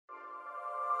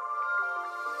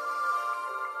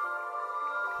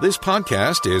This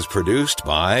podcast is produced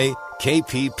by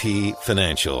KPP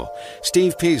Financial.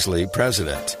 Steve Peasley,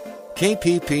 President.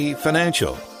 KPP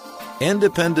Financial.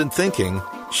 Independent thinking,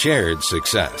 shared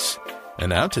success. And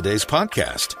now today's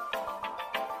podcast.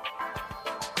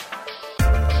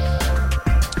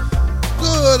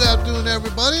 Good afternoon,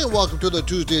 everybody, and welcome to the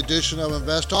Tuesday edition of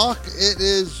Invest Talk. It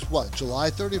is,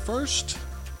 July 31st?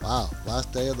 Wow,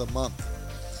 last day of the month.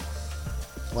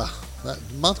 Wow, that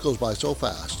month goes by so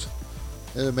fast.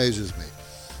 It amazes me.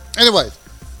 Anyway,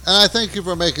 and I thank you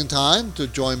for making time to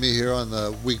join me here on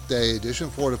the weekday edition,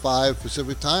 4 to 5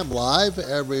 Pacific time, live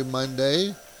every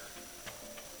Monday.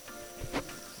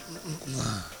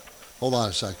 Hold on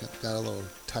a second. Got a little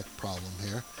tech problem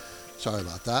here. Sorry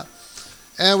about that.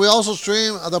 And we also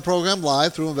stream the program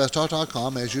live through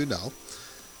investtalk.com, as you know.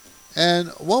 And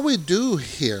what we do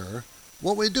here,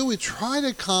 we try to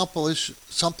accomplish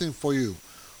something for you.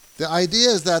 The idea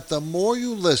is that the more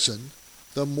you listen,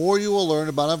 the more you will learn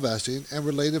about investing and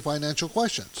related financial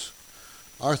questions.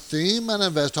 Our theme on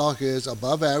Invest Talk is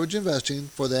above average investing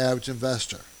for the average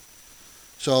investor.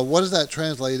 So what does that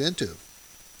translate into?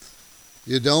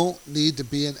 You don't need to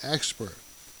be an expert.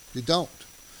 You don't.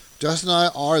 Justin and I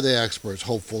are the experts,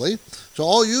 hopefully. So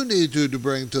all you need to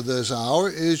bring to this hour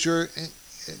is your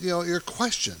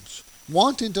questions,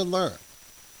 wanting to learn,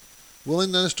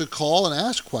 willingness to call and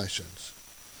ask questions.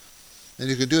 And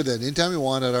you can do that anytime you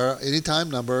want at our anytime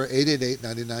number,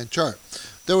 888-99-CHART.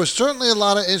 There was certainly a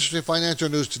lot of interesting financial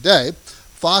news today.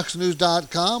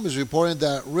 FoxNews.com is reporting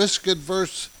that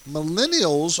risk-adverse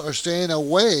millennials are staying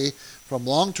away from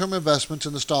long-term investments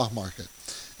in the stock market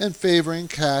and favoring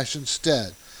cash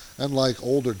instead, unlike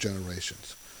older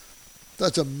generations.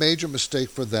 That's a major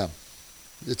mistake for them.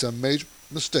 It's a major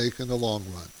mistake in the long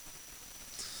run.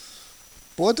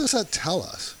 But what does that tell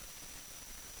us?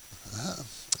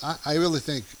 I really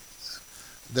think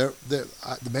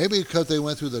maybe because they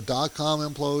went through the dot-com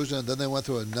implosion and then they went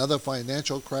through another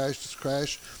financial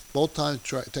crash, both times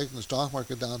taking the stock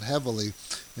market down heavily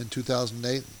in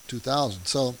 2008 and 2000.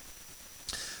 So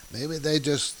maybe they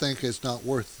just think it's not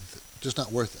worth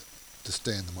it to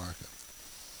stay in the market.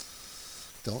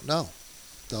 Don't know.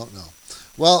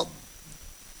 Well,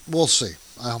 we'll see.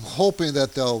 I'm hoping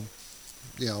that they'll,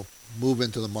 move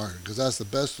into the market because that's the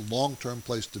best long-term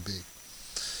place to be.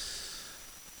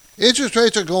 Interest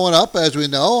rates are going up, as we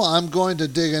know. I'm going to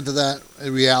dig into that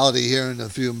reality here in a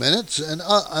few minutes and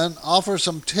offer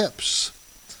some tips.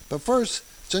 But first,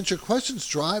 since your questions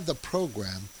drive the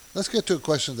program, let's get to a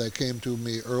question that came to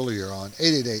me earlier on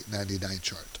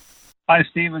 888-99-CHART. Hi,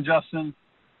 Steve and Justin.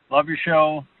 Love your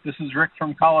show. This is Rick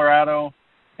from Colorado.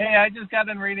 Hey, I just got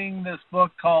in reading this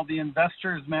book called The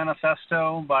Investor's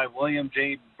Manifesto by William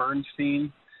J.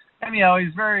 Bernstein. And,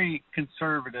 he's very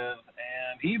conservative,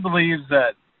 and he believes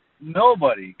that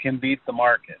nobody can beat the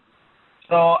market.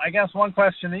 So I guess one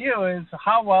question to you is,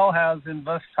 how well has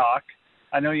InvestTalk,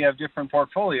 I know you have different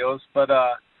portfolios, but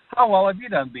how well have you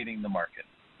done beating the market?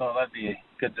 So that'd be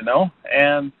good to know.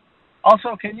 And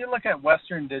also, can you look at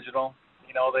Western Digital?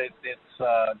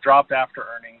 It's dropped after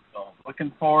earnings. So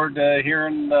looking forward to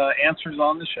hearing the answers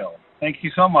on the show. Thank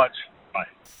you so much. Bye.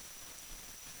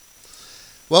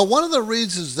 Well, one of the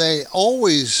reasons they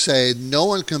always say no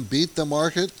one can beat the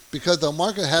market, because the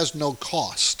market has no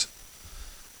cost.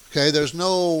 Okay, there's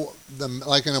no,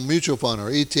 like in a mutual fund or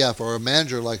ETF or a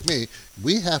manager like me,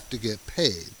 we have to get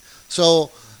paid.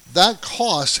 So that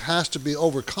cost has to be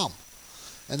overcome.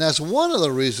 And that's one of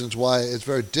the reasons why it's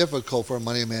very difficult for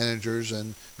money managers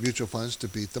and mutual funds to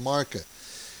beat the market.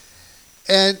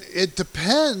 And it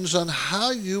depends on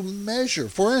how you measure.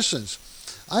 For instance,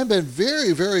 I've been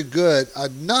very, very good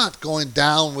at not going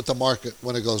down with the market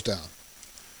when it goes down.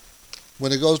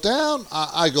 When it goes down,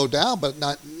 I go down, but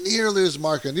not nearly as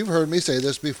market. And you've heard me say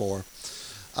this before.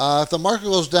 If the market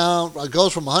goes down, it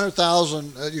goes from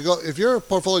 100,000. If your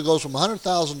portfolio goes from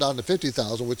 100,000 down to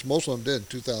 50,000, which most of them did in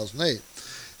 2008,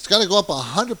 it's got to go up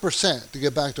 100% to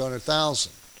get back to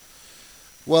 100,000.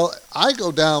 Well, I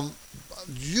go down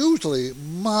usually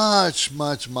much,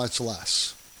 much, much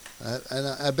less. And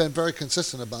I've been very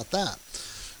consistent about that.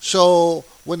 So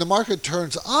when the market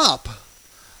turns up,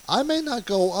 I may not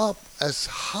go up as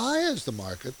high as the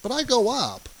market, but I go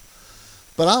up.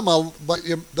 But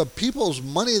the people's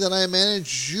money that I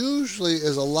manage usually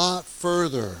is a lot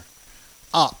further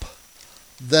up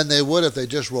than they would if they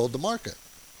just rolled the market.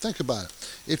 Think about it.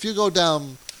 If you go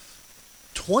down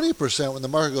 20% when the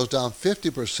market goes down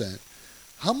 50%,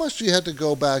 how much do you have to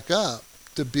go back up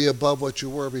to be above what you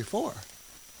were before?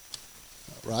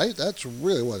 Right? That's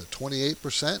really,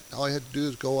 28%? All you had to do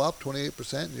is go up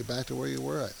 28% and you're back to where you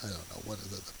were. I don't know what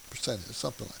the percent is,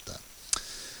 something like that.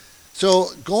 So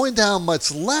going down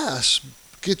much less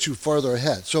gets you further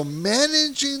ahead. So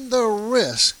managing the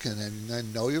risk, and I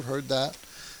know you've heard that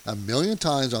a million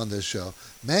times on this show,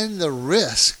 managing the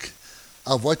risk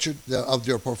of of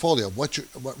your portfolio, what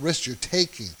risk you're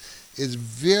taking, is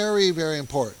very, very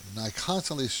important. And I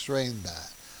constantly strain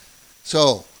that.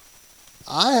 So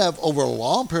I have, over a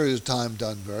long period of time,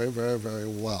 done very, very, very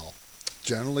well,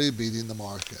 generally beating the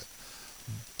market.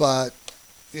 But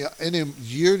in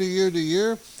year to year to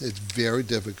year, it's very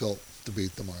difficult to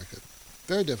beat the market.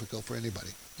 Very difficult for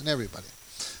anybody and everybody.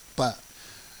 But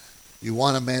you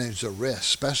want to manage the risk,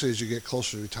 especially as you get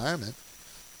closer to retirement.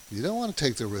 You don't want to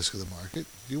take the risk of the market.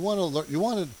 You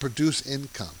want to produce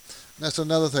income. And that's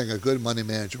another thing a good money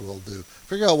manager will do.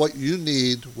 Figure out what you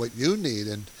need,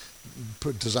 and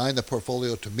design the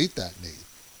portfolio to meet that need.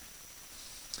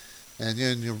 And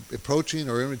in your approaching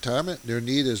or in retirement, your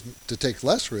need is to take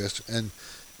less risk and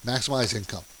maximize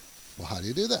income. Well, how do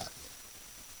you do that?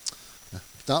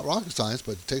 It's not rocket science,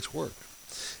 but it takes work.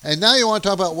 And now you want to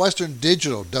talk about Western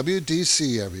Digital,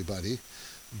 WDC, everybody.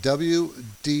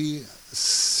 WDC,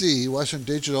 Western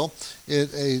Digital,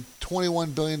 is a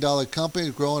 $21 billion company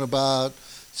growing about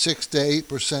 6 to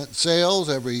 8%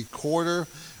 sales every quarter.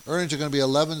 Earnings are going to be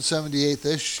 $11.78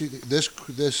 this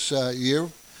year.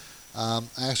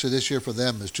 Actually, this year for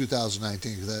them is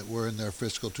 2019, because we're in their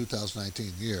fiscal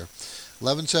 2019 year.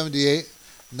 $11.78,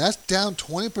 and that's down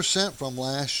 20% from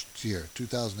last year,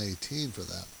 2018 for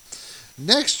them.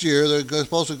 Next year, they're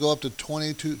supposed to go up to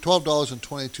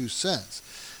 $12.22.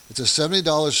 It's a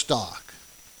 $70 stock.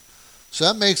 So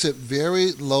that makes it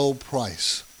very low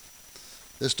price.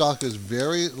 This stock is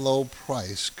very low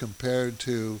price compared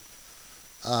to,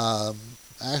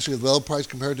 actually low price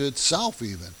compared to itself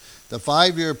even. The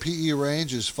 5-year PE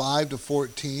range is 5 to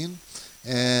 14,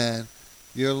 and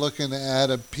you're looking at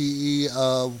a PE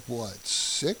of,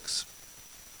 6?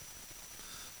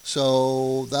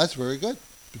 So that's very good.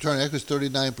 Return on equity is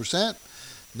 39%.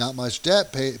 Not much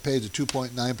debt. Pays a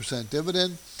 2.9%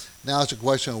 dividend. Now it's a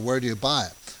question of where do you buy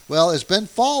it? Well, it's been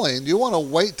falling. You want to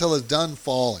wait till it's done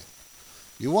falling.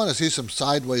 You want to see some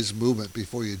sideways movement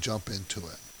before you jump into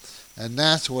it. And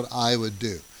that's what I would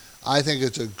do. I think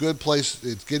it's a good place.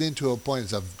 It's getting to a point.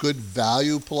 It's a good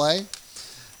value play.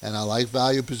 And I like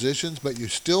value positions, but you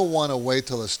still want to wait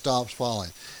till it stops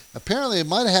falling. Apparently, it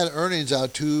might have had earnings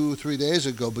out 2-3 days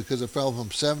ago because it fell from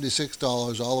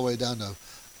 $76 all the way down to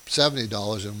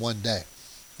 $70 in one day.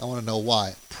 I want to know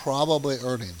why. Probably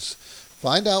earnings.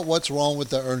 Find out what's wrong with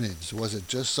the earnings. Was it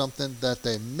just something that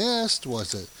they missed?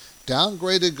 Was it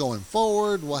downgraded going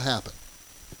forward? What happened?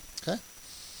 Okay.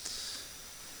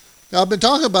 Now, I've been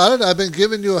talking about it. I've been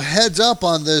giving you a heads up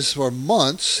on this for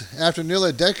months. After nearly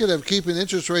a decade of keeping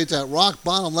interest rates at rock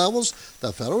bottom levels,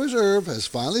 the Federal Reserve has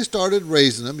finally started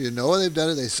raising them. You know they've done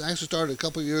it. They actually started a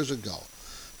couple of years ago.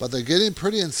 But they're getting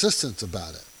pretty insistent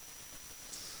about it.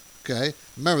 Okay?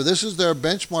 Remember, this is their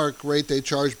benchmark rate they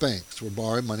charge banks for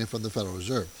borrowing money from the Federal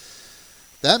Reserve.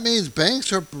 That means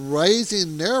banks are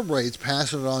raising their rates,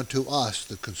 passing it on to us,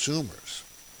 the consumers.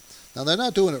 Now, they're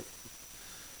not doing it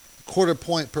quarter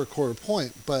point per quarter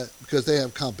point, but because they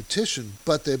have competition,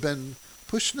 but they've been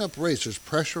pushing up rates. There's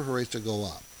pressure for rates to go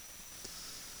up.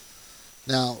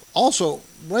 Now, also,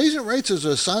 raising rates is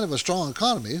a sign of a strong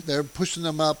economy. They're pushing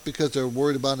them up because they're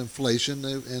worried about inflation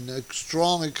and a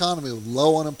strong economy with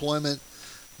low unemployment.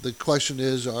 The question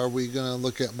is, are we going to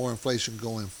look at more inflation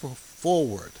going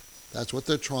forward? That's what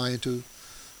they're trying to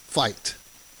fight.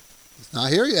 It's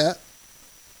not here yet.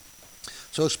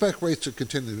 So expect rates to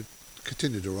continue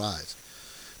to rise.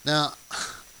 Now,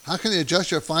 how can you adjust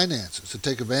your finances to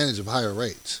take advantage of higher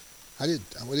rates?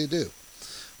 What do you do?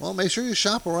 Well, make sure you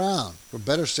shop around for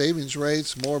better savings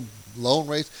rates, more loan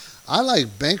rates. I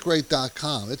like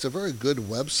Bankrate.com. It's a very good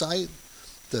website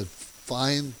to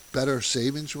find better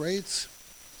savings rates.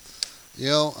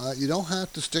 You don't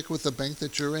have to stick with the bank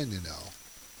that you're in,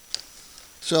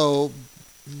 So,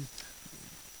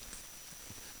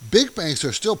 big banks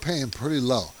are still paying pretty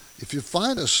low. If you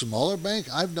find a smaller bank,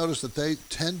 I've noticed that they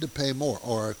tend to pay more.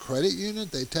 Or a credit union,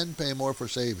 they tend to pay more for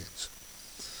savings.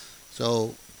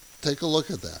 So take a look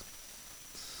at that.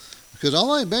 Because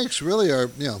online banks really are,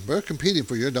 they're competing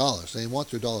for your dollars. They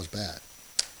want your dollars bad.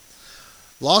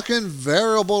 Lock in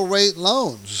variable rate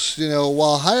loans.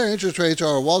 While higher interest rates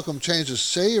are a welcome change to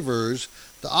savers,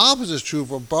 the opposite is true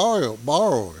for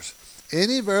borrowers.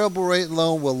 Any variable rate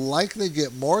loan will likely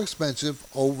get more expensive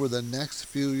over the next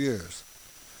few years.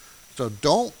 So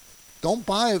don't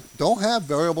have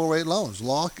variable rate loans.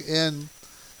 Lock in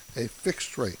a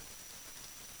fixed rate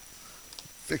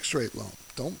loan.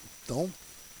 Don't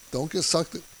get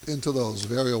sucked into those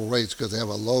variable rates because they have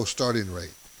a low starting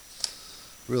rate.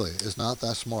 really is not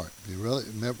that smart.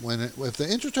 If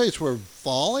the interest rates were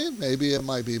falling, maybe it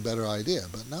might be a better idea,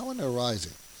 but not when they're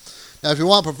rising. Now, if you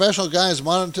want professional guidance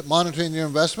monitoring your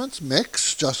investments,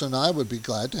 Mix, Justin and I would be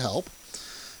glad to help.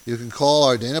 You can call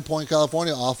our Dana Point,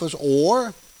 California office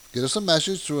or get us a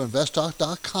message through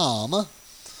investtalk.com,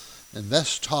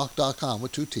 investtalk.com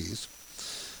with 2 T's.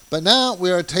 But now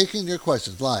we are taking your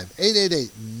questions live,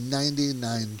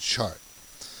 888-99-CHART.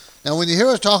 Now, when you hear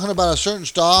us talking about a certain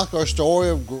stock or story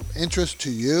of interest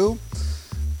to you,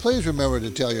 please remember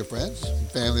to tell your friends and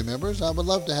family members. I would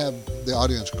love to have the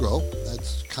audience grow.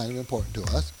 That's kind of important to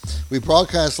us. We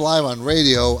broadcast live on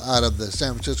radio out of the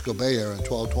San Francisco Bay Area at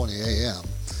 12:20 a.m.,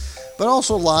 but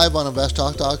also live on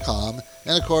investtalk.com.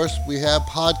 And, of course, we have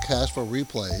podcasts for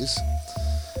replays.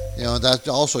 That's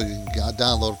also you can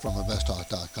download from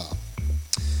investtalk.com.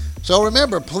 So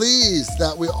remember, please,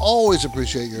 that we always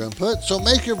appreciate your input. So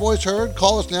make your voice heard.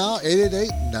 Call us now,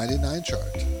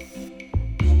 888-99-CHART.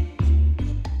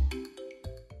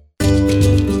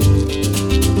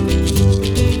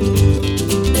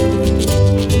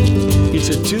 It's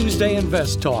a Tuesday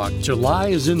Invest Talk. July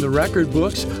is in the record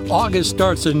books. August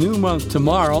starts a new month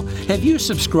tomorrow. Have you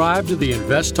subscribed to the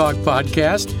Invest Talk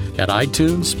podcast at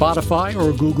iTunes, Spotify,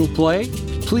 or Google Play?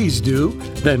 Please do.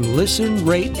 Then listen,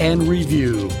 rate, and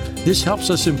review. This helps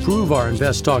us improve our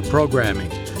Invest Talk programming.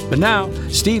 But now,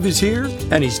 Steve is here,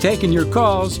 and he's taking your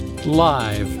calls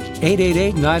live.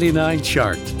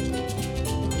 888-99-CHART.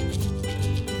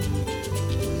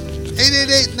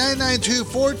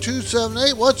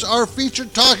 888-992-4278. What's our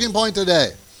featured talking point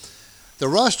today? The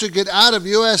rush to get out of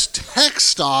U.S. tech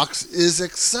stocks is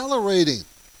accelerating.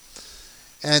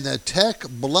 And the tech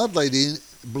bloodletting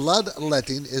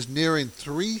is nearing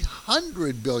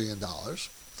 $300 billion.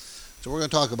 So we're going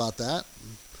to talk about that.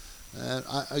 And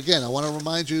I want to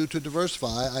remind you to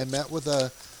diversify. I met with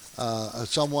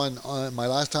someone on my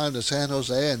last time to San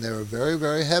Jose, and they were very,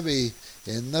 very heavy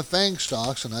in the FANG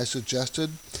stocks, and I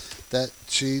suggested that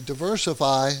she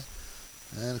diversify.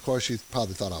 And, of course, she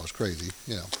probably thought I was crazy,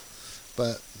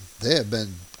 But they have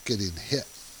been getting hit,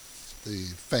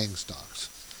 the FANG stocks.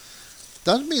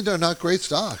 Doesn't mean they're not great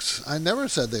stocks. I never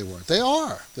said they weren't. They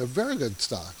are. They're very good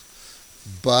stocks.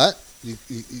 But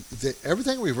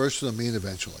everything reverts to the mean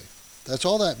eventually. That's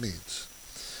all that means.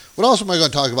 What else am I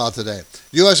going to talk about today?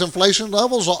 U.S. inflation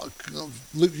levels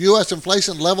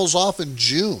off in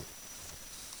June.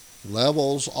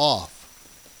 Levels off.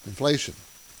 Inflation.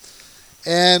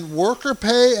 And worker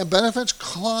pay and benefits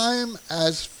climb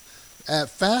at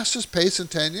fastest pace in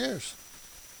 10 years.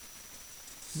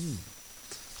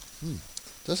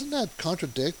 Doesn't that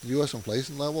contradict U.S.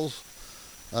 inflation levels?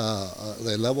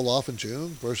 They level off in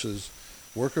June versus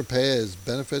worker pay as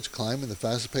benefits climbing the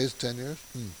fastest pace in 10 years?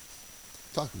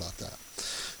 Talk about that.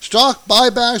 Stock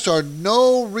buybacks are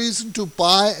no reason to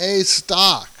buy a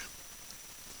stock.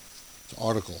 It's an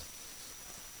article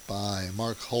by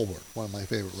Mark Holbert, one of my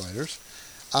favorite writers.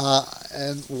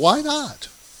 And why not?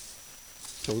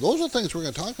 So those are things we're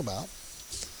going to talk about.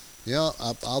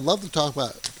 I'd love to talk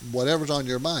about whatever's on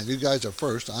your mind. You guys are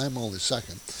first. I'm only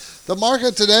second. The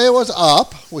market today was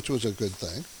up, which was a good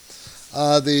thing.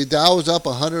 The Dow was up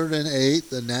 108,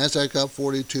 the NASDAQ up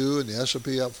 42, and the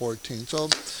S&P up 14. So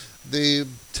the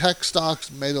tech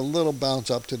stocks made a little bounce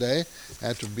up today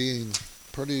after being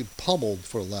pretty pummeled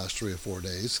for the last 3 or 4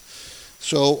 days.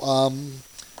 So,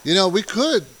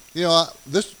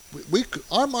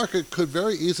 our market could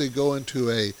very easily go into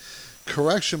a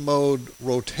correction mode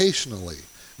rotationally,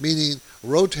 meaning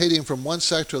rotating from one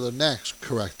sector to the next,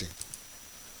 correcting.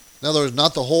 In other words,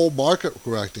 not the whole market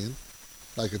correcting,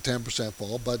 like a 10%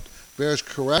 fall, but various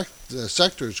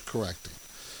sectors correcting.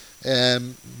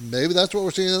 And maybe that's what we're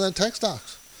seeing in the tech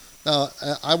stocks. Now,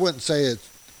 I wouldn't say it's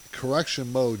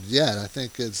correction mode yet. I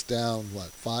think it's down,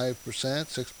 5%,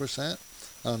 6%?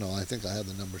 I don't know. I think I have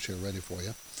the numbers here ready for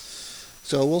you.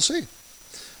 So we'll see.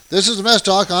 This is Invest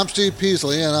Talk. I'm Steve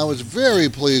Peasley, and I was very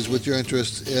pleased with your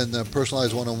interest in the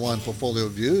Personalized One-on-One portfolio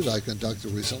reviews I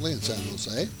conducted recently in San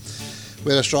Jose.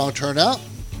 We had a strong turnout,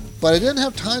 but I didn't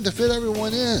have time to fit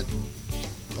everyone in.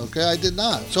 Okay, I did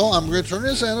not. So I'm returning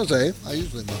to San Jose. I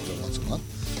usually move there once a month,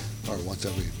 or once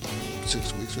every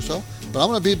 6 weeks or so. But I'm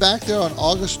going to be back there on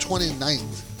August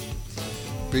 29th.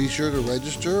 Be sure to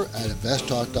register at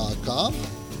investtalk.com.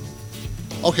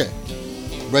 Okay,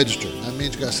 register. That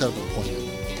means you got to set up an appointment.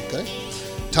 Okay?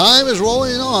 Time is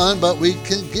rolling on, but we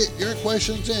can get your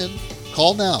questions in.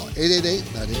 Call now,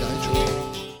 888-99-CHART.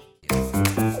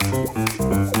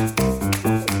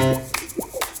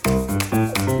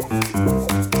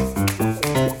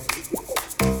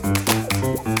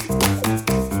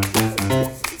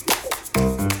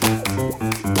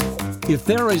 If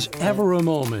there is ever a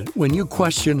moment when you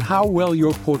question how well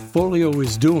your portfolio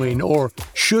is doing or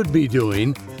should be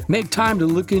doing, make time to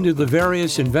look into the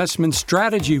various investment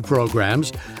strategy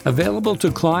programs available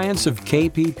to clients of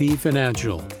KPP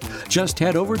Financial. Just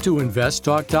head over to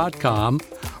investtalk.com,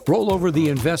 roll over the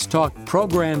InvestTalk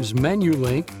Programs menu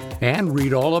link, and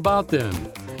read all about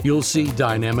them. You'll see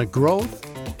dynamic growth,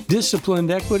 disciplined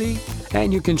equity,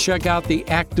 and you can check out the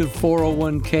active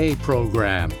 401k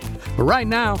program. But right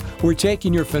now, we're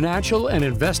taking your financial and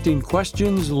investing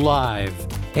questions live.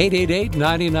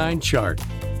 888-99-CHART.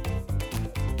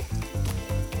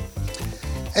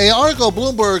 An article,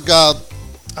 Bloomberg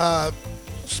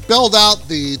spelled out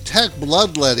the tech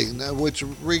bloodletting, which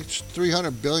reached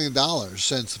 $300 billion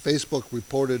since Facebook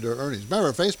reported their earnings.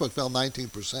 Remember, Facebook fell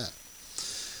 19%.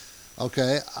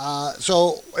 Okay,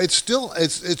 so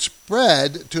it's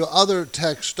spread to other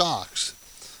tech stocks.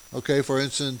 Okay, for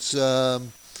instance, the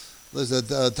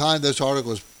time this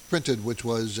article was printed, which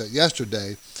was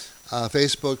yesterday,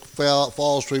 Facebook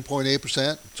falls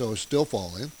 3.8%, so it's still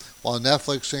falling, while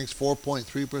Netflix sinks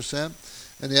 4.3%,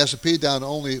 and the S&P down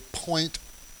only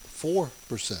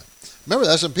 0.4%. Remember,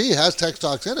 the S&P has tech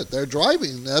stocks in it. They're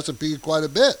driving the S&P quite a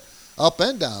bit, up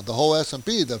and down. The whole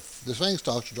S&P, the FANG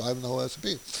stocks are driving the whole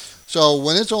S&P. So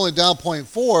when it's only down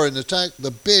 0.4 and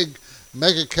the big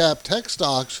mega cap tech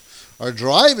stocks are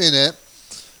driving it,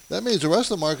 that means the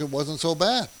rest of the market wasn't so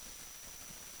bad.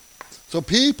 So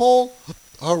people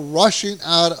are rushing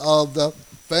out of the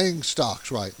FANG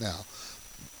stocks right now.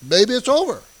 Maybe it's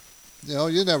over.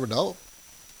 You never know.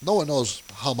 No one knows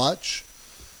how much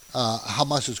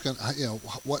it's going to,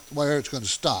 where it's going to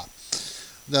stop.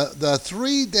 The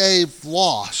 3-day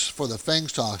loss for the FANG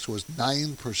stocks was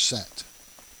 9%.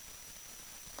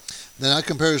 Then that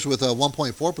compares with a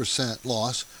 1.4%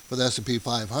 loss for the S&P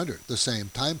 500, the same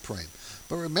time frame.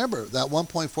 But remember, that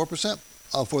 1.4%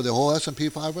 for the whole S&P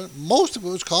 500, most of it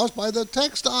was caused by the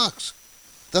tech stocks,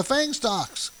 the FANG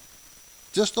stocks,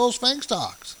 just those FANG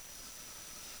stocks.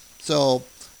 So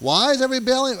why is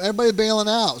everybody bailing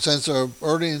out since their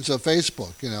earnings of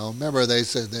Facebook? Remember they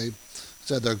said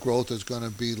their growth is going to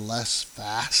be less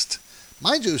fast.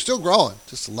 Mind you, it's still growing,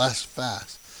 just less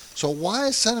fast. So why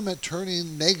is sentiment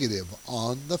turning negative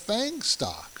on the FANG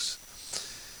stocks?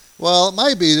 Well, it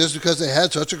might be just because they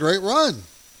had such a great run.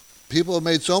 People have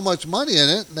made so much money in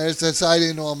it, and they're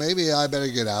deciding, well, maybe I better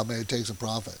get out, maybe take some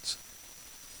profits.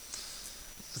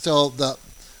 So the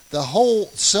whole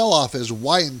sell-off has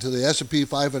widened to the S&P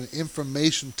 500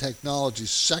 information technology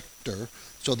sector,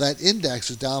 so that index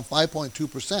is down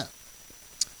 5.2%.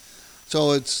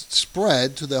 So it's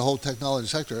spread to the whole technology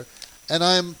sector, and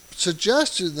I'm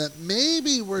suggesting that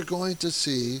maybe we're going to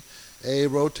see a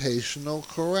rotational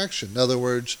correction. In other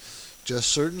words, just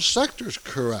certain sectors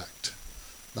correct,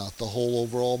 not the whole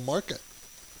overall market.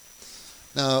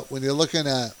 Now, when you're looking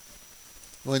at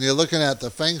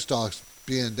the FANG stocks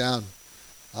being down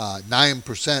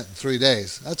 9% in 3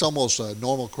 days, that's almost a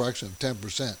normal correction of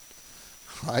 10%,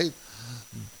 right?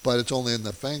 But it's only in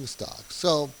the FANG stocks.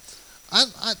 So I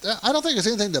don't think it's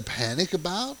anything to panic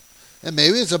about. And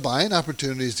maybe it's a buying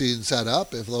opportunity to set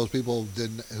up if those people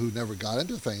who never got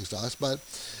into FANG stocks. But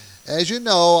as you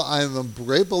know, I'm a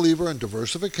great believer in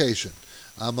diversification.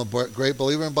 I'm a great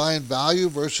believer in buying value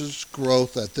versus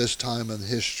growth at this time in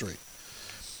history.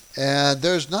 And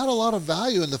there's not a lot of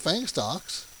value in the FANG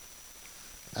stocks.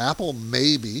 Apple,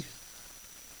 maybe.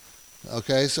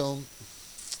 Okay, so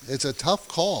it's a tough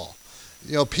call.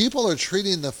 People are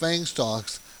treating the FANG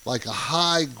stocks like a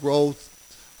high growth,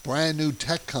 brand new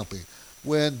tech company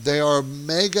when they are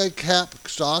mega cap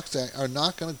stocks that are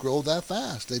not going to grow that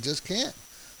fast. They just can't.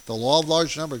 The law of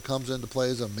large number comes into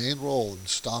play as a main role in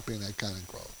stopping that kind of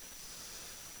growth.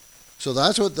 So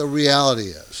that's what the reality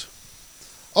is.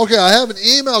 Okay, I have an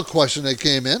email question that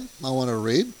came in I want to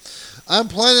read. I'm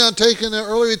planning on taking an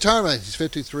early retirement. He's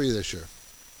 53 this year.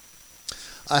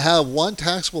 I have one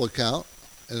taxable account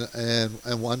and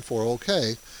one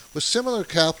 401k with similar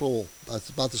capital.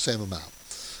 That's about the same amount.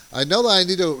 I know that I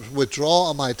need to withdraw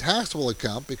on my taxable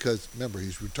account because, remember,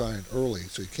 he's retiring early,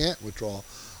 so he can't withdraw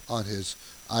on his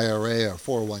IRA or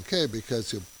 401k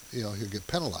because he'll get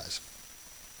penalized.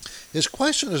 His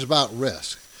question is about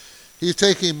risk. He's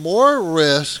taking more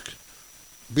risk,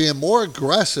 being more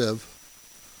aggressive.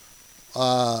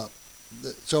 Let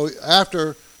me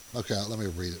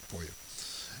read it for you.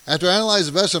 After analyzing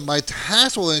investment, my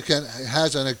taxable income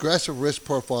has an aggressive risk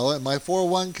portfolio, and my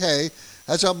 401k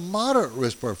has a moderate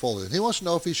risk portfolio. And he wants to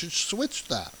know if he should switch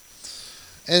that.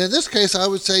 And in this case, I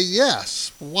would say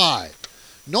yes. Why?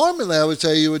 Normally, I would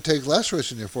say you would take less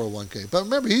risk in your 401k. But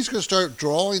remember, he's going to start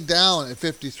drawing down at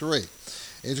 53.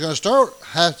 And he's going to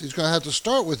have to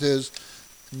start with his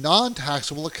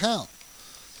non-taxable account.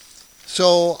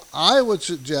 So I would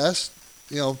suggest,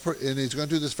 and he's going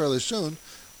to do this fairly soon,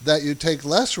 that you take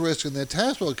less risk in the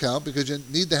taxable account because you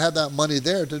need to have that money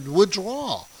there to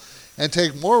withdraw, and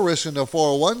take more risk in the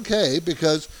 401k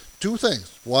because two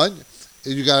things. One,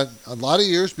 you got a lot of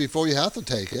years before you have to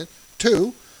take it.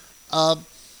 Two,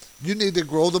 you need to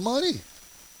grow the money.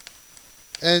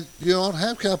 And you don't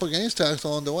have capital gains tax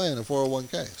along the way in a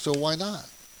 401k. So why not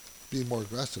be more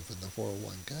aggressive in the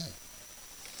 401k?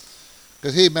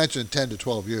 Because he mentioned 10 to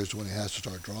 12 years when he has to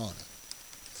start drawing it.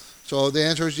 So the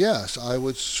answer is yes. I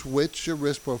would switch your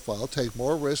risk profile, take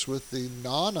more risk with the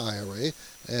non-IRA,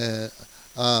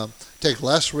 take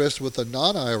less risk with the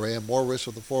non-IRA and more risk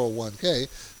with the 401k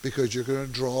because you're going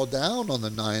to draw down on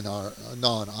the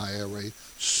non-IRA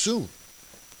soon.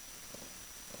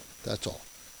 That's all.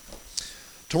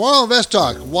 Tomorrow Invest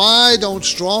Talk, why don't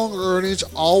strong earnings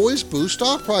always boost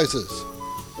stock prices?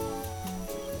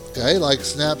 Okay, like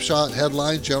snapshot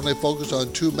headlines generally focus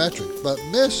on two metrics, but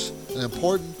miss an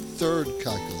important third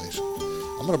calculation.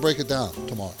 I'm going to break it down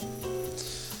tomorrow.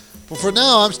 But for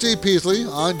now, I'm Steve Peasley,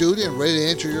 on duty and ready to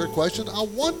answer your question. I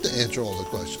want to answer all the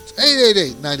questions.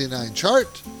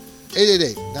 888-99-CHART,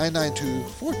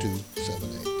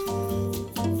 888-992-4278.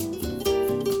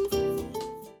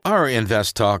 Our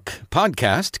Invest Talk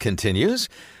podcast continues.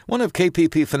 One of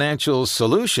KPP Financial's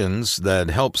solutions that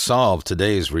helps solve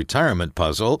today's retirement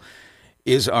puzzle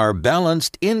is our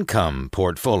balanced income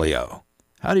portfolio.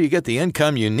 How do you get the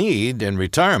income you need in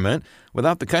retirement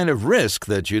without the kind of risk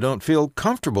that you don't feel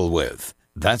comfortable with?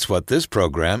 That's what this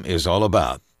program is all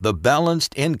about, the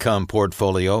balanced income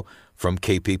portfolio from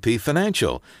KPP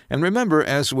Financial. And remember,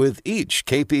 as with each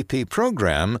KPP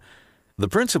program, the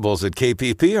principals at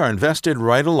KPP are invested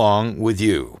right along with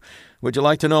you. Would you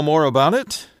like to know more about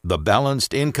it? The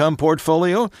Balanced Income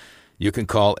Portfolio? You can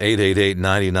call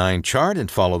 888-99-CHART and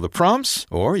follow the prompts,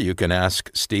 or you can ask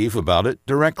Steve about it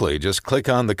directly. Just click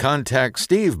on the Contact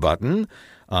Steve button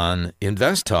on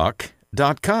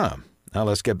investtalk.com. Now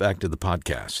let's get back to the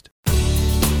podcast.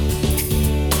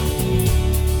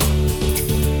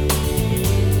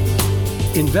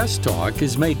 Invest Talk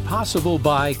is made possible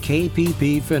by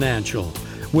KPP Financial,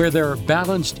 where their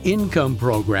balanced income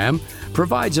program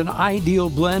provides an ideal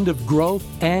blend of growth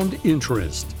and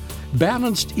interest.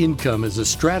 Balanced income is a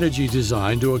strategy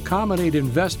designed to accommodate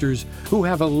investors who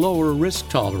have a lower risk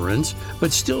tolerance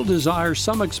but still desire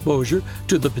some exposure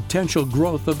to the potential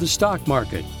growth of the stock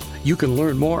market. You can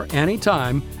learn more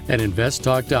anytime at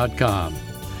investtalk.com.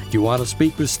 Do you want to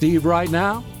speak with Steve right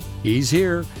now? He's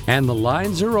here, and the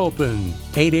lines are open.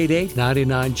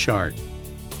 888-99-CHART.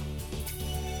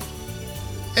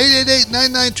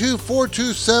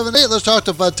 888-992-4278. Let's talk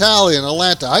to Vitaly in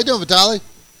Atlanta. How you doing, Vitaly?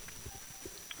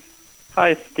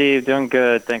 Hi, Steve. Doing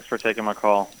good. Thanks for taking my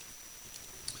call.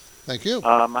 Thank you.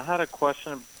 I had a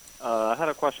question.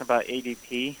 About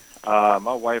ADP.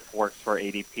 My wife works for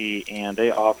ADP, and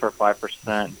they offer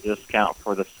 5% discount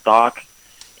for the stock.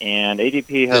 And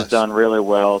ADP has done really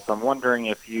well, so I'm wondering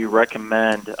if you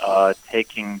recommend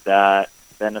taking that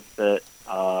benefit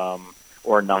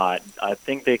or not. I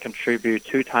think they contribute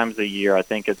 2 times a year. I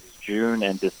think it's June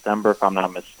and December, if I'm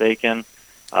not mistaken.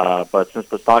 But since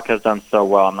the stock has done so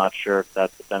well, I'm not sure if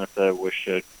that's the benefit we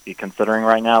should be considering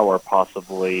right now, or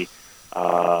possibly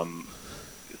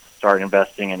start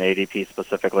investing in ADP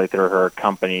specifically through her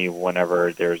company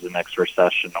whenever there's the next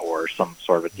recession or some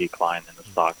sort of a decline in the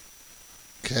stock.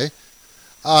 Okay.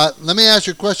 Let me ask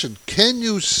you a question. Can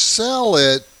you sell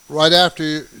it right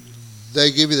after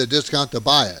they give you the discount to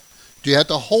buy it? Do you have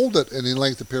to hold it any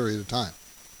length of period of time?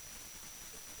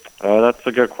 That's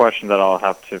a good question that I'll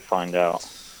have to find out.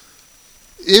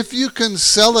 If you can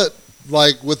sell it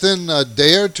like within a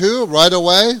day or two right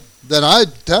away, then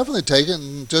I'd definitely take it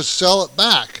and just sell it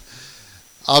back.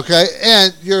 Okay?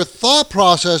 And your thought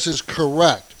process is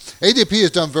correct. ADP has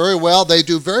done very well. They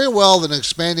do very well in an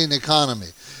expanding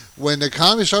economy. When the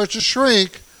economy starts to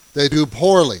shrink, they do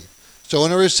poorly. So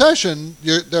in a recession,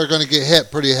 they're going to get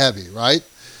hit pretty heavy, right?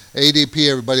 ADP,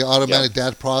 everybody, automatic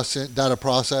data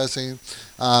processing,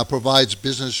 provides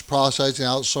business processing,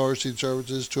 outsourcing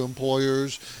services to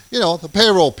employers, the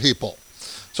payroll people.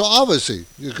 So obviously,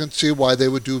 you can see why they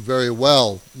would do very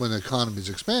well when the economy is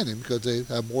expanding, because they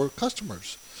have more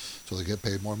customers, so they get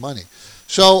paid more money.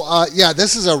 So,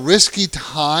 this is a risky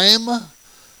time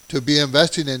to be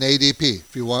investing in ADP,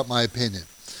 if you want my opinion.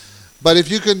 But if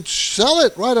you can sell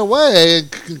it right away and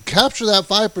can capture that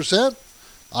 5%,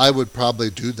 I would probably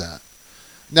do that.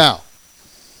 Now,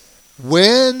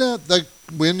 when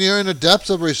you're in the depths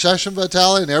of recession,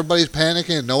 Vitaly, and everybody's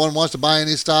panicking and no one wants to buy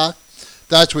any stock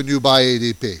that's when you buy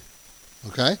ADP.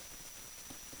 Okay?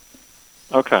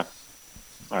 Okay.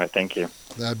 All right, thank you.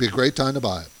 That'd be a great time to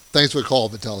buy it. Thanks for the call,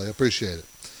 Vitaly. I appreciate it.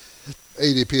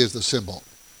 ADP is the symbol.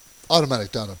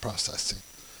 Automatic Data Processing.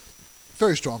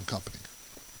 Very strong company.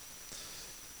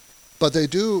 But they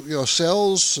do,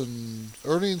 sales and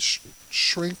earnings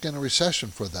shrink in a recession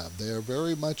for them. They are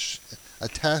very much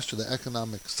attached to the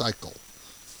economic cycle.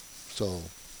 So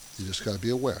you just got to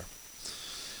be aware.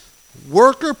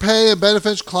 Worker pay and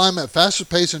benefits climb at fastest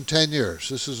pace in 10 years.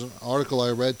 This is an article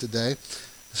I read today.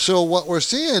 So what we're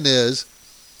seeing is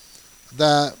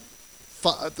that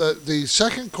the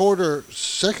second quarter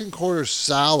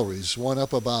salaries went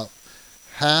up about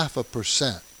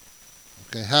 0.5%.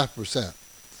 Okay, 0.5%.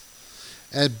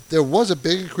 And there was a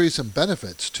big increase in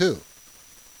benefits too.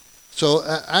 So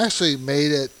it actually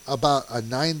made it about a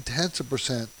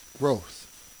 0.9% growth.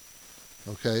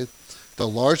 Okay, the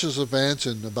largest advance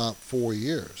in about 4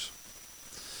 years.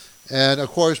 And of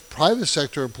course, private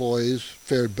sector employees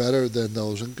fared better than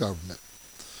those in government.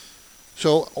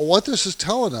 So what this is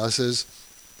telling us is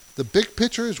the big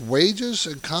picture is wages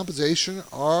and compensation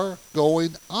are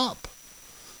going up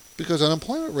because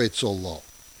unemployment rate's so low.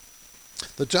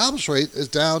 The jobs rate is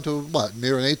down to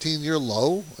near an 18-year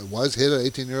low. It was hit an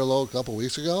 18-year low a couple of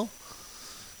weeks ago.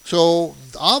 So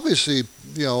obviously,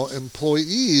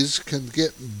 employees can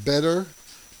get better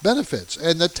benefits.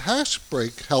 And the tax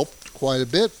break helped quite a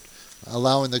bit,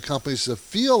 allowing the companies to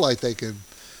feel like they can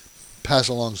pass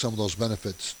along some of those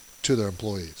benefits to their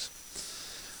employees.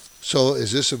 So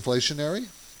is this inflationary?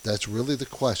 That's really the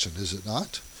question, is it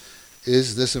not?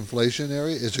 Is this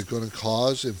inflationary? Is it going to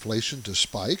cause inflation to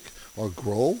spike or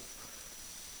grow?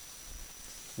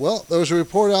 Well, there was a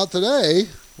report out today,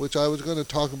 which I was going to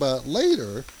talk about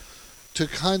later, to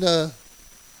kind of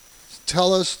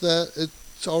tell us that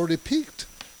it's already peaked.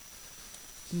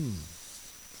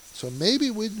 So maybe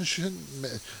we shouldn't.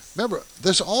 Remember,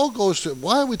 this all goes to,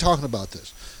 why are we talking about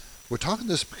this? We're talking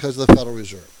this because of the Federal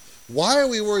Reserve. Why are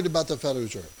we worried about the Federal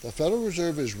Reserve? The Federal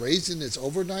Reserve is raising its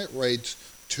overnight rates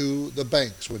to the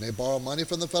banks. When they borrow money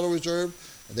from the Federal Reserve,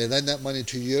 and they lend that money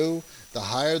to you, the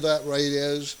higher that rate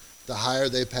is, the higher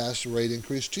they pass the rate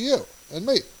increase to you and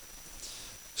me.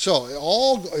 So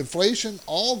inflation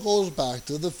all goes back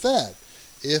to the Fed.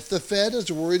 If the Fed is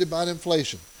worried about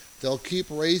inflation, they'll keep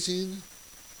raising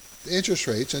the interest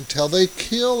rates until they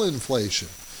kill inflation.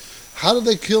 How do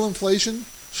they kill inflation?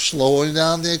 Slowing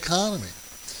down the economy.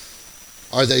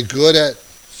 Are they good at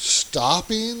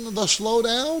stopping the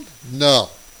slowdown? No.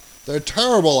 They're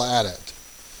terrible at it.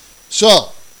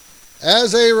 So,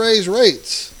 as they raise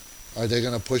rates, are they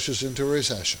going to push us into a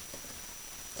recession?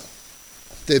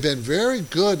 They've been very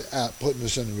good at putting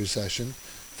us in a recession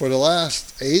for the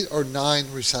last 8 or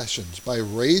 9 recessions by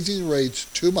raising rates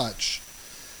too much,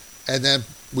 and then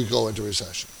we go into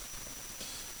recession.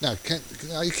 Now,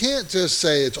 you can't just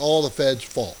say it's all the Fed's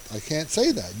fault. I can't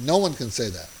say that. No one can say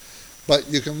that. But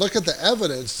you can look at the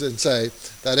evidence and say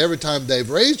that every time they've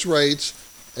raised rates,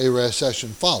 a recession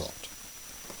followed.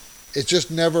 It's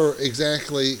just never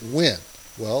exactly when.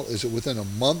 Well, is it within a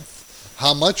month?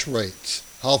 How much rates?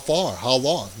 How far? How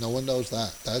long? No one knows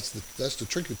that. That's the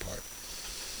tricky part.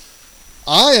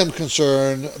 I am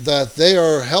concerned that they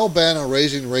are hell-bent on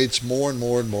raising rates more and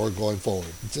more and more going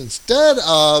forward. Instead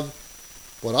of,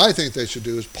 what I think they should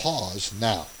do is pause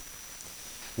now.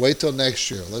 Wait till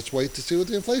next year. Let's wait to see what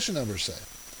the inflation numbers say.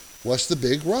 What's the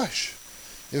big rush?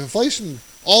 If inflation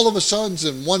all of a sudden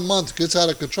in 1 month gets out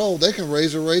of control, they can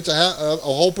raise the rates a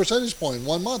whole percentage point in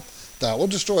 1 month. That will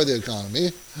destroy the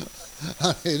economy.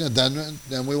 And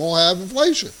then we won't have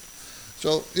inflation.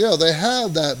 So, they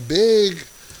have that big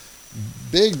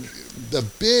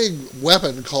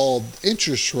weapon called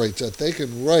interest rates that they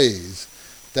can raise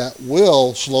that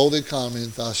will slow the economy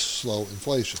and thus slow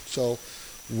inflation. So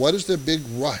what is the big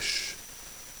rush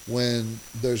when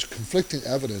there's conflicting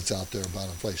evidence out there about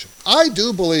inflation? I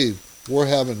do believe we're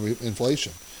having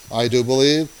inflation. I do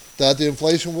believe that the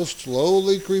inflation will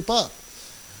slowly creep up.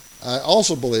 I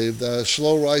also believe that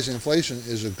slow rising inflation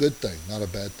is a good thing, not a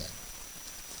bad thing.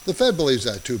 The Fed believes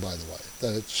that too, by the way,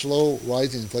 that slow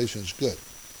rising inflation is good.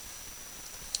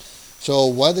 So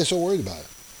why are they so worried about it?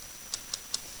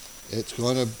 It's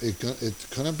going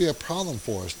to be a problem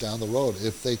for us down the road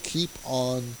if they keep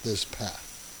on this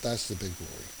path. That's the big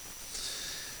worry.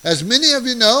 As many of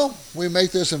you know, we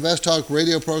make this Invest Talk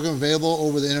radio program available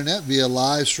over the internet via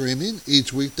live streaming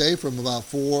each weekday from about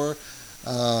 4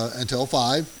 until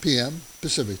 5 p.m.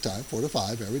 Pacific time, 4 to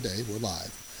 5 every day. We're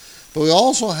live. But we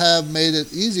also have made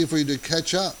it easy for you to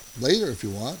catch up later if you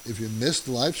want, if you missed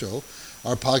the live show.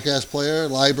 Our podcast player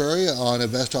library on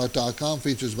investtalk.com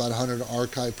features about 100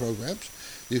 archive programs.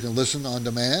 You can listen on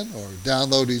demand or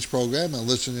download each program and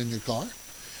listen in your car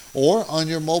or on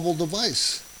your mobile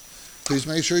device. Please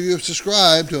make sure you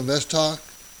subscribe to Invest Talk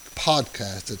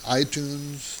Podcast at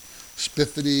iTunes,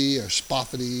 Spiffity or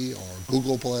Spoffity or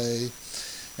Google Play.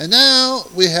 And now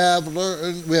we have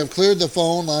cleared the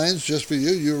phone lines just for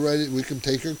you. You're ready. We can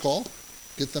take your call.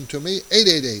 Get them to me,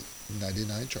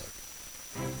 888-99-CHART.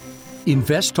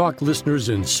 Invest Talk listeners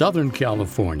in Southern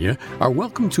California are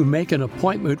welcome to make an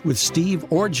appointment with Steve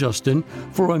or Justin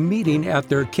for a meeting at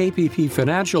their KPP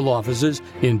Financial offices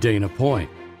in Dana Point.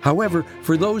 However,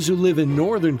 for those who live in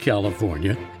Northern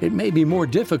California, it may be more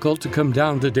difficult to come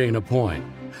down to Dana Point.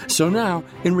 So now,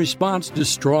 in response to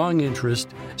strong interest,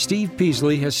 Steve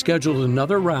Peasley has scheduled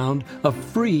another round of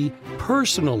free,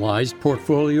 personalized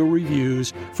portfolio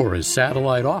reviews for his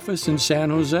satellite office in San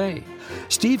Jose.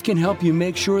 Steve can help you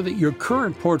make sure that your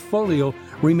current portfolio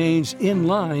remains in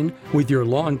line with your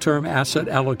long-term asset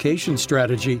allocation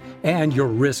strategy and your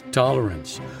risk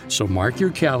tolerance. So mark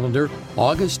your calendar,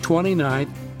 August 29th,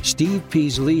 Steve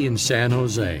Peasley in San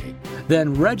Jose.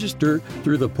 Then register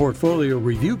through the portfolio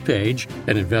review page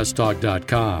at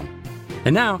investtalk.com.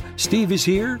 And now, Steve is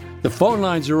here, the phone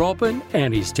lines are open,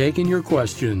 and he's taking your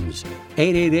questions.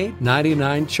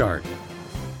 888-99-CHART.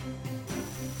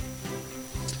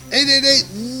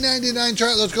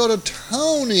 888-99-CHART. Let's go to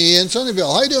Tony in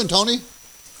Sunnyvale. How you doing, Tony?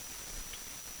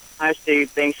 Hi, Steve.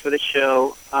 Thanks for the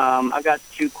show. I got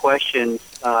two questions.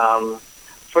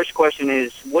 First question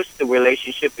is, what's the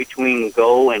relationship between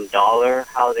gold and dollar,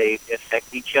 how they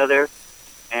affect each other?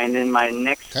 And then my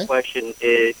next question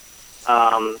is,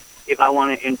 if I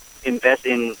want to invest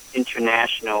in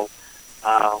international,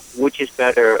 which is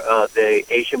better, the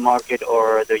Asian market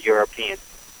or the European?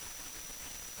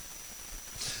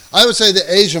 I would say the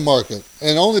Asian market,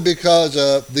 and only because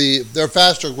they're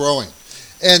faster growing.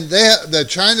 And the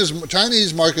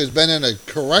Chinese market has been in a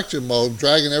correction mode,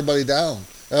 dragging everybody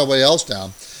else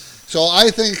down. So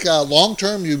I think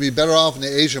long-term you'd be better off in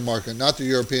the Asian market, not the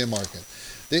European market.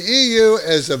 The EU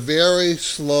is a very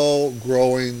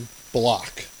slow-growing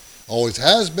bloc. Always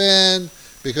has been,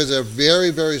 because they're very,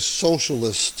 very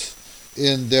socialist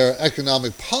in their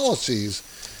economic policies,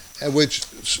 which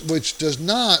does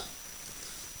not,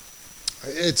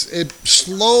 it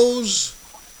slows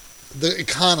the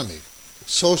economy.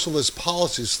 Socialist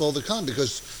policies slow the economy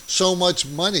because so much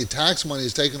money, tax money,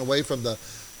 is taken away from the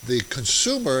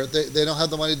consumer. They don't have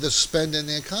the money to spend in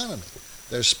the economy.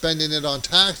 They're spending it on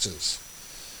taxes,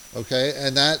 okay?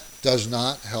 And that does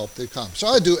not help the economy. So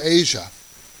I do Asia.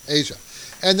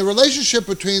 And the relationship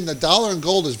between the dollar and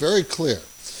gold is very clear.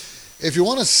 If you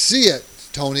want to see it,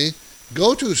 Tony,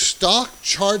 go to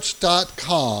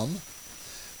stockcharts.com,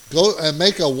 go and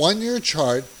make a one-year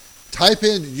chart, type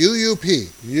in UUP.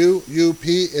 UUP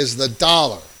is the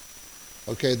dollar.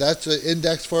 Okay, that's an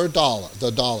index for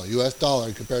the dollar, U.S.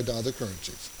 dollar compared to other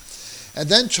currencies. And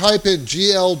then type in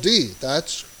GLD,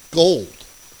 that's gold.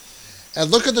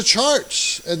 And look at the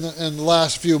charts in the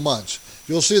last few months.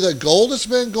 You'll see that gold has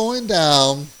been going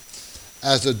down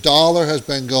as the dollar has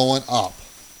been going up.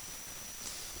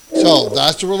 So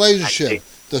that's the relationship.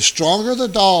 The stronger the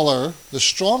dollar,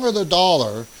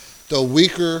 the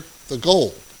weaker the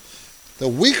gold. The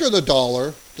weaker the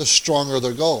dollar, the stronger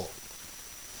the gold.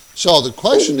 So the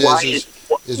question is why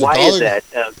is that?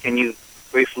 Can you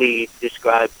briefly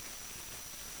describe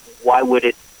why would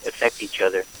it affect each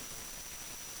other?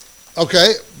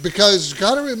 Okay, because you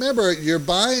got to remember, you're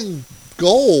buying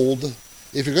gold.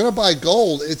 If you're going to buy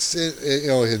gold, it's in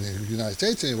the United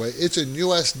States anyway. It's in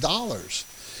U.S. dollars,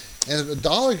 and if the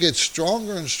dollar gets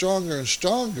stronger and stronger and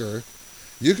stronger,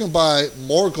 you can buy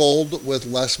more gold with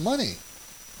less money.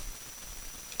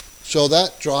 So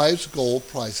that drives gold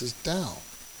prices down.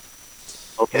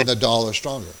 Okay. And the dollar is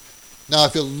stronger. Now,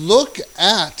 if you look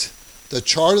at the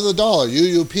chart of the dollar,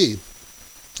 UUP,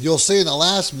 you'll see in the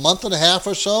last month and a half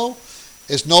or so,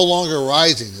 it's no longer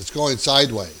rising. It's going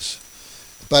sideways.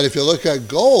 But if you look at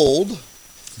gold,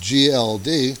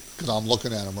 GLD, because I'm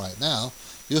looking at them right now,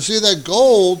 you'll see that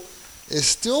gold is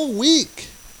still weak,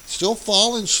 still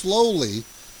falling slowly.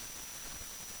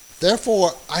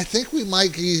 Therefore, I think we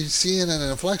might be seeing an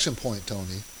inflection point,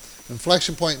 Tony.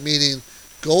 Inflection point meaning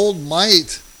gold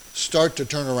might start to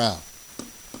turn around,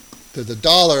 because the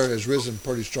dollar has risen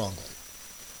pretty strongly.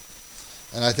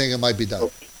 And I think it might be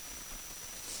done.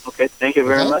 Okay, thank you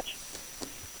very much.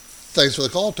 Thanks for the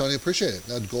call, Tony. Appreciate it.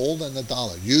 That's gold and the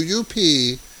dollar.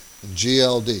 UUP and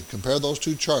GLD. Compare those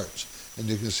two charts, and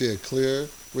you can see a clear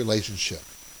relationship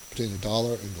between the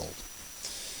dollar and gold.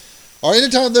 Our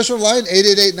anytime listener line,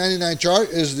 888-99-CHART,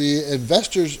 is the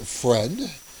investor's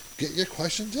friend. Get your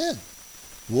questions in.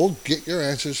 We'll get your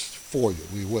answers for you.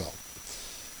 We will.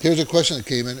 Here's a question that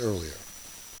came in earlier.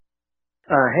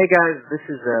 Hey guys, this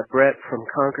is Brett from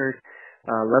Concord.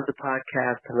 Love the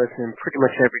podcast and listen pretty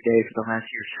much every day for the last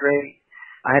year straight.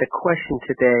 I had a question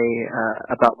today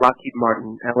about Lockheed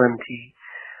Martin, LMT.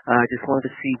 Just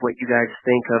wanted to see what you guys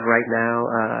think of right now,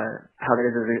 how that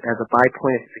is as a buy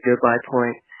point, if it's a good buy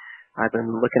point. I've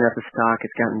been looking at the stock.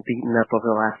 It's gotten beaten up over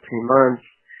the last 3 months.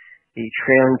 The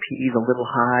trailing PE is a little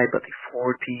high, but the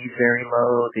forward PE is very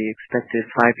low. The expected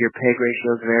 5-year PEG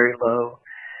ratio is very low.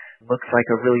 Looks like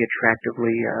a really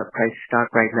attractively priced stock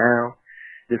right now.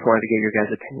 Just wanted to get your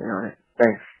guys' opinion on it.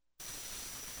 Thanks.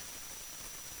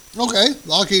 Okay,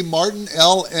 Lockheed Martin,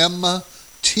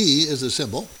 LMT is the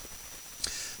symbol.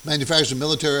 Manufactures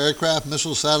military aircraft,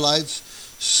 missile satellites,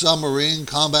 submarine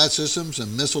combat systems,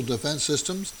 and missile defense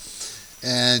systems.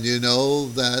 And you know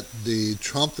that the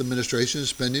Trump administration is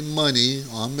spending money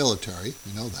on military.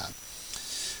 You know that.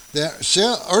 Their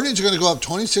earnings are going to go up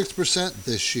 26%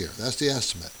 this year. That's the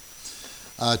estimate.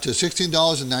 To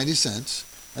 $16.90.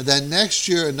 And then next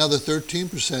year, another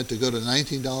 13% to go to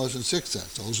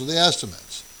 $19.06. Those are the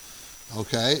estimates.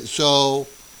 Okay, so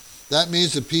that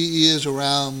means the PE is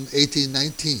around 18,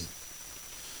 19.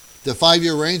 The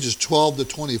 5-year range is 12 to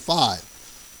 25.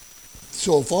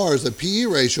 So far as the PE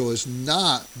ratio is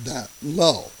not that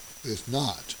low. It's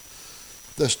not.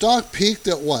 The stock peaked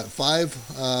at what,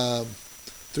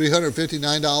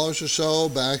 $359 or so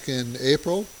back in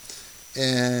April,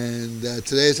 and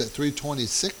today it's at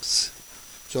 $326.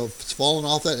 So it's fallen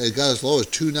off that. It got as low as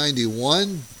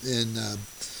 $291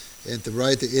 at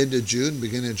the end of June,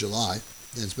 beginning of July,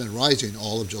 and it's been rising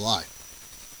all of July.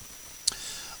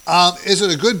 Is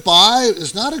it a good buy?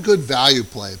 It's not a good value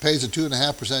play. It pays a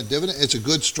 2.5% dividend. It's a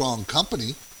good, strong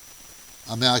company.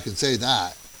 I mean, I can say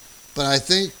that. But I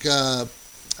think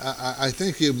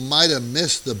you might have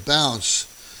missed the bounce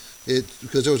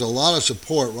because there was a lot of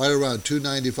support right around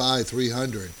 295,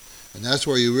 300. And that's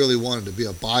where you really wanted to be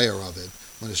a buyer of it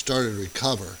when it started to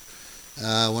recover.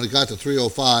 When it got to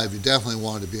 305, you definitely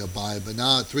wanted to be a buyer. But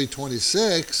now at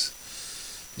 326,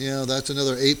 that's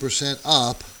another 8%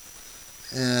 up.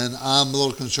 And I'm a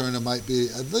little concerned it might be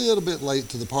a little bit late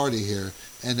to the party here.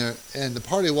 And the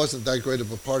party wasn't that great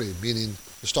of a party, meaning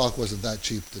the stock wasn't that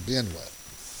cheap to begin with.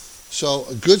 So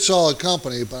a good, solid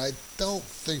company, but I don't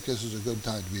think this is a good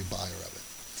time to be a buyer of it.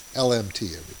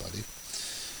 LMT, everybody.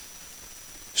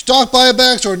 Stock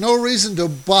buybacks are no reason to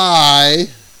buy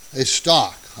a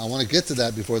stock. I want to get to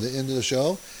that before the end of the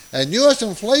show. And U.S.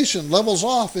 inflation levels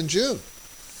off in June.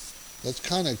 That's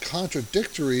kind of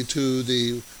contradictory to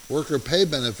the worker pay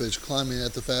benefits climbing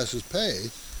at the fastest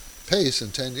pace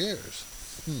in 10 years.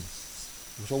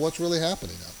 So what's really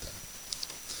happening out there?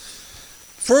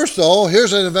 First, though,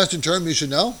 here's an investing term you should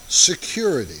know: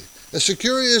 security. A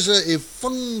security is a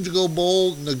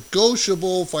fungible,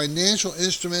 negotiable financial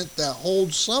instrument that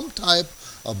holds some type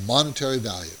of monetary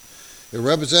value. It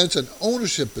represents an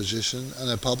ownership position in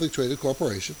a public traded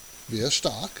corporation via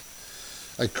stock,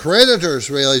 a creditor's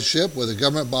relationship with a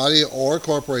government body or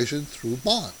corporation through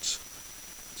bonds.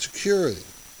 Security.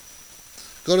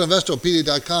 Go to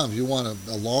investopedia.com if you want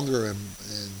a longer and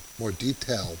more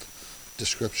detailed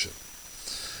description.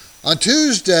 On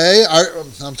Tuesday,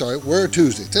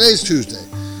 Today's Tuesday.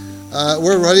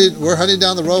 We're heading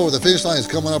down the road where the finish line is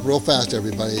coming up real fast,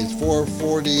 everybody. It's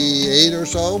 4:48 or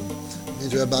so. It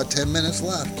means we have about 10 minutes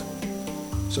left.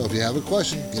 So if you have a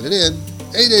question, get it in.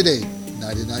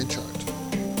 888-99-CHART.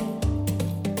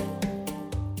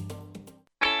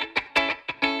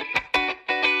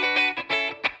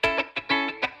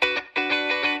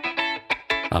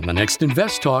 On the next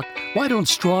Invest Talk, why don't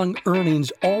strong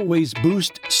earnings always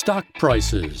boost stock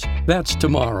prices? That's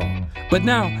tomorrow. But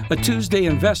now, a Tuesday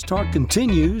Invest Talk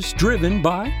continues, driven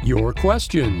by your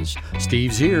questions.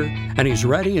 Steve's here, and he's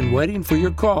ready and waiting for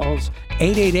your calls.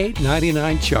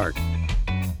 888-99-CHART.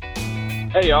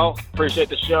 Hey, y'all. Appreciate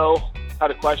the show.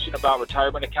 Had a question about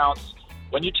retirement accounts.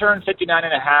 When you turn 59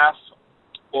 and a half,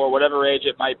 or whatever age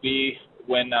it might be,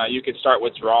 when you can start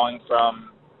withdrawing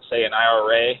from, say, an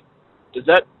IRA, does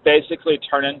that basically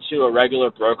turn into a regular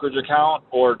brokerage account,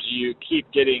 or do you keep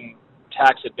getting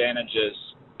tax advantages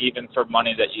even for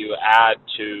money that you add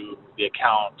to the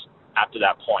account after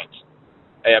that point?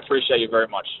 Hey, I appreciate you very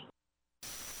much.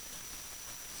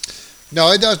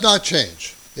 No, it does not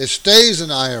change. It stays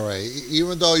an IRA.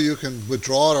 Even though you can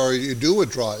withdraw it or you do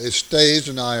withdraw it, it stays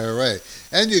an IRA.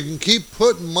 And you can keep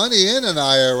putting money in an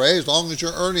IRA as long as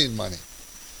you're earning money.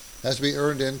 It has to be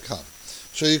earned income.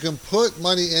 So you can put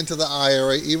money into the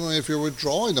IRA even if you're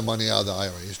withdrawing the money out of the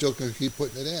IRA. You still can keep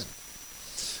putting it in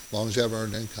as long as you have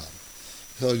earned income.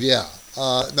 So yeah,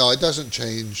 no, it doesn't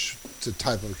change the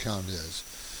type of account it is.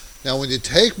 Now, when you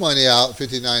take money out,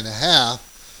 59.5,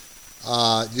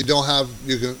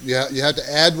 you have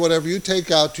to add whatever you take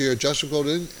out to your adjusted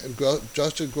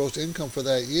gross income for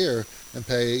that year and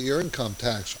pay your income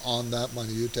tax on that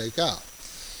money you take out.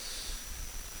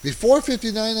 Before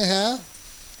 59.5,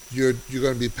 you're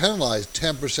going to be penalized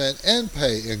 10% and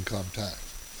pay income tax.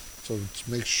 So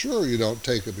make sure you don't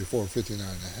take it before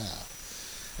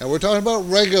 59.5. And we're talking about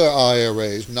regular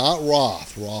IRAs, not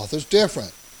Roth. Roth is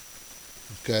different.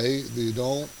 Okay, you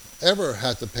don't ever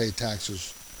have to pay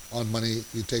taxes on money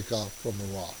you take out from a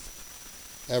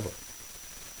Roth, ever.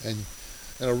 And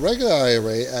in a regular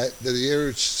IRA, at the year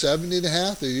it's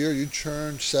 70.5, the year you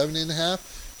turn 70.5,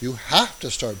 you have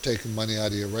to start taking money out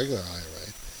of your regular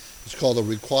IRA. It's called a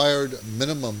required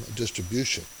minimum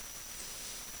distribution.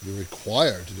 You're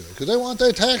required to do it because they want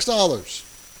their tax dollars.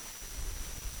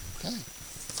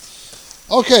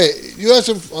 Okay, U.S.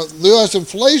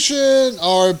 inflation,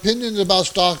 our opinions about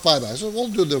stock buybacks. So we'll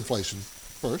do the inflation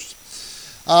first.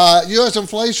 U.S.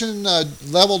 inflation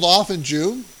leveled off in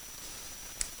June.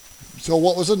 So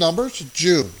what was the numbers?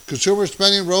 June. Consumer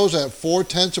spending rose at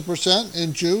 0.4%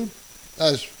 in June,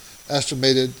 as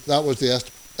estimated. That was the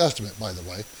estimate, by the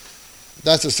way.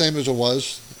 That's the same as it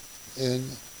was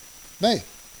in May.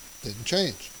 Didn't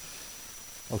change.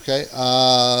 Okay,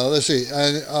 let's see.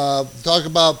 And talk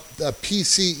about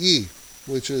PCE,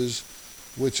 which is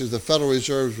the Federal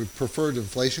Reserve's preferred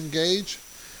inflation gauge.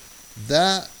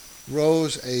 That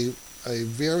rose a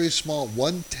very small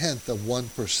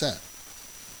 0.1%.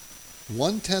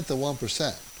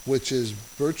 0.1%, which is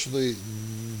virtually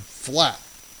flat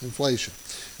inflation.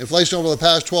 Inflation over the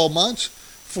past 12 months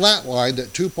flatlined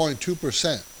at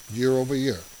 2.2% year over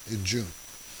year in June.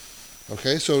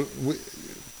 Okay, so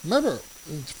remember,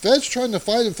 the Fed's trying to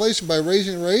fight inflation by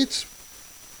raising rates.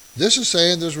 This is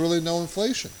saying there's really no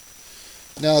inflation.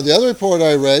 Now, the other report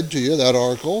I read to you, that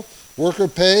article, worker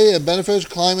pay and benefits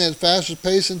climbing at fastest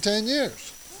pace in 10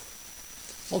 years.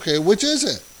 Okay, which is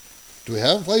it? Do we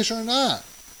have inflation or not?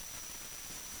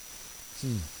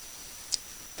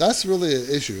 That's really an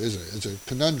issue, isn't it? It's a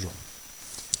conundrum.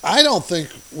 I don't think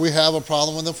we have a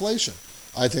problem with inflation.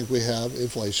 I think we have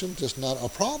inflation, just not a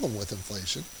problem with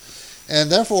inflation.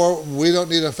 And therefore, we don't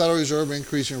need a Federal Reserve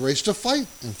increasing rates to fight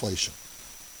inflation.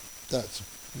 That's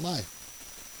my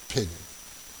opinion.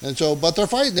 And so, but they're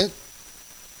fighting it.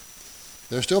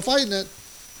 They're still fighting it.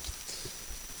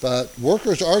 But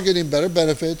workers are getting better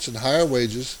benefits and higher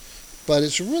wages, but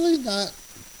it's really not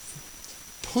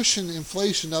pushing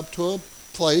inflation up to a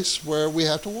place where we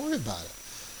have to worry about it.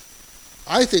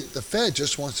 I think the Fed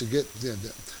just wants to get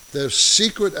their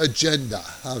secret agenda,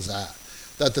 how's that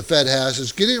the Fed has,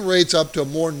 is getting rates up to a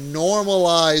more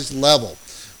normalized level,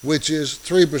 which is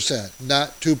 3%,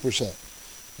 not 2%.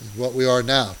 What we are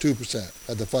now, 2%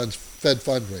 at the Fed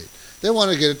fund rate. They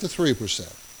want to get it to 3%.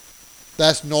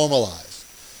 That's normalized.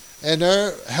 And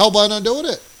they're hell-bent on doing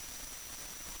it.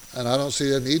 And I don't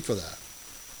see a need for that.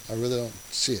 I really don't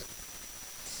see it.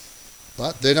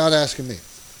 But they're not asking me.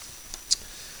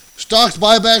 Stocks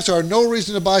buybacks are no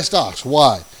reason to buy stocks.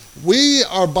 Why? We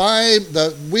are buying,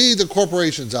 the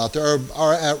corporations out there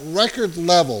are at record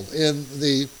level in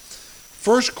the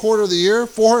first quarter of the year,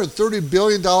 $430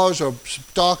 billion of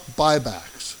stock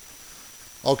buybacks.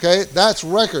 Okay, that's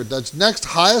record. That's next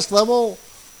highest level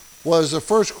was the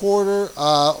first quarter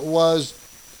was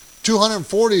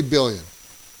 $240 billion.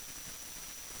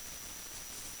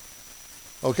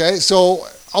 Okay, so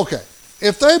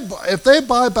if they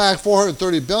buy back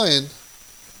 $430 billion,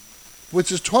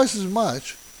 which is twice as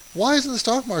much, why isn't the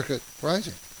stock market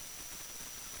rising?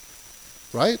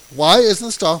 Right? Why isn't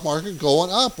the stock market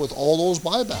going up with all those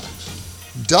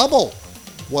buybacks? Double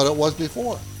what it was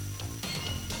before.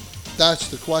 That's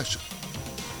the question.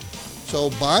 So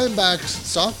buying back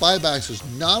stock buybacks is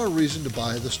not a reason to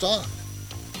buy the stock.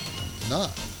 It's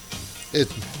not.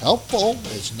 It's helpful.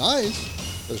 It's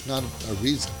nice. But it's not a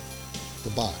reason to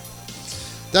buy.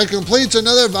 That completes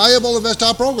another valuable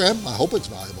InvestTalk program. I hope it's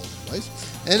valuable anyways.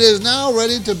 And it is now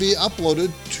ready to be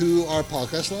uploaded to our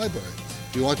podcast library.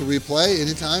 If you want to replay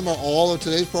anytime or all of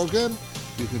today's program,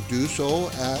 you can do so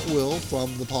at will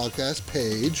from the podcast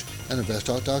page at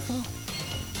investtalk.com.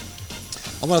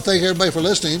 I want to thank everybody for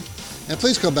listening, and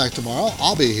please come back tomorrow.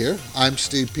 I'll be here. I'm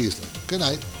Steve Peasley. Good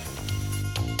night.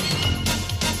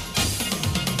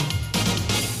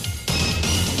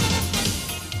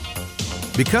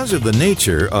 Because of the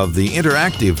nature of the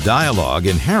interactive dialogue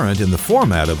inherent in the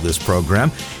format of this program,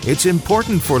 it's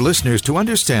important for listeners to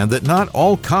understand that not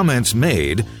all comments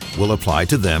made will apply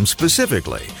to them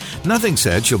specifically. Nothing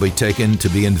said shall be taken to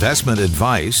be investment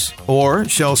advice, or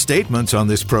shall statements on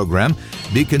this program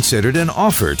be considered an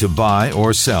offer to buy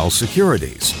or sell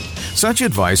securities. Such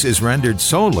advice is rendered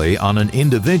solely on an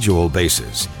individual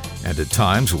basis, and at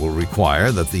times will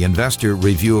require that the investor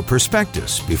review a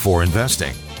prospectus before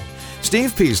investing.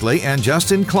 Steve Peasley and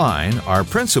Justin Klein are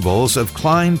principals of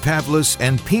Klein, Pavlis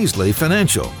 & Peasley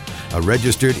Financial, a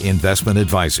registered investment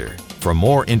advisor. For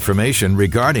more information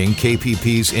regarding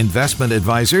KPP's investment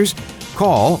advisors,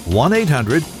 call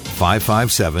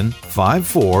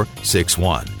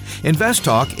 1-800-557-5461. Invest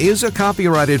Talk is a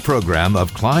copyrighted program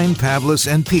of Klein, Pavlis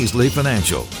 & Peasley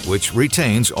Financial, which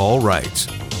retains all rights.